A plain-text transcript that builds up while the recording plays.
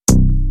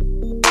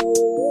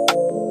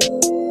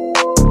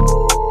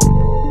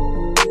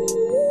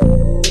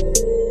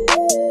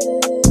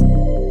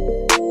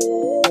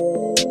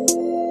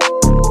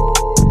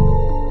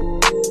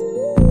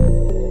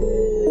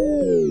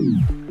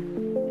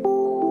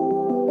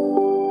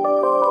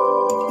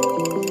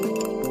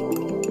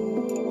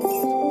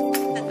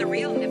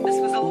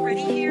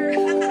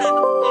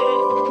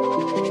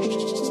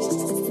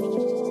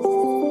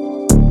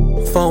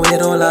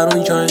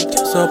joint.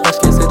 Só pra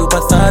esquecer do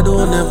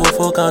passado, nem vou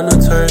focar no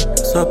turn.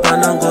 Só pra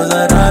não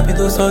gozar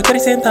rápido, só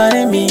queres sentar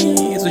em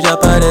mim. Isso já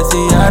parece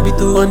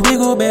hábito. Quando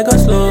digo bega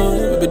slow,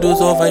 bebido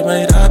só vai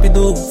mais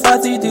rápido.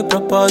 Fazes de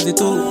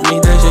propósito, me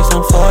deixas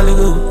sem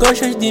fôlego.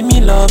 Gostas de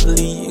mim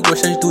lovely,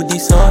 gostas tudo de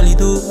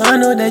sólido. I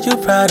know that you're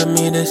proud of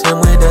me, the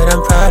same way that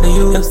I'm proud of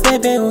you. Eu sei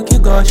bem o que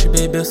gosto,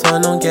 baby, eu só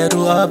não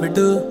quero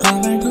overdo.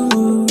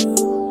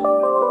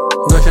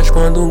 Gostas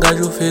quando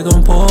gajo fica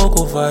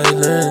pouco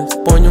violent.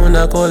 Ponho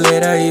na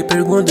coleira e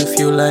pergunto if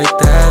you like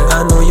that.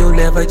 I know you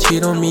never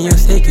cheat on me, eu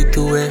sei que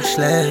tu és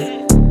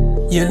Slat.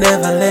 You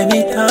never let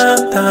me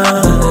down.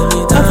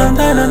 From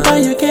time on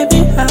time you can't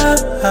be high.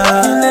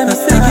 Eu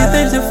sei que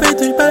tens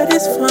defeitos, but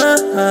it's fine.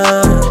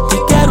 Te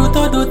quero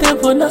todo o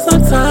tempo na sua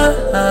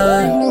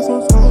time.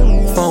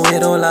 Vão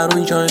enrolar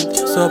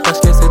joint, só pra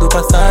esquecer do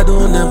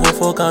passado, nem vou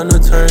focar no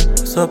turn.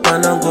 Só pra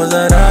não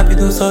gozar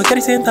rápido, só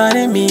queres sentar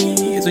em mim.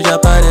 Isso já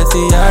parece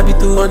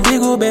hábito. Quando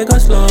digo bega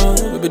slow,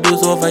 bebido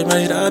só vai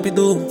mais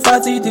rápido.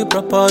 Fazes de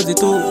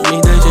propósito,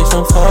 me deixas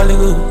sem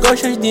fôlego.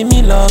 Gostas de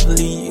mim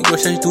lovely,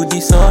 gostas tudo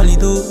de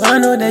sólido. I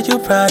know that you're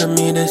proud of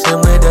me, the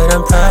same way that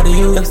I'm proud of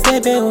you. Eu sei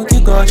bem o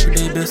que gosto,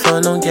 baby, eu só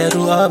não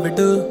quero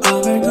overdo.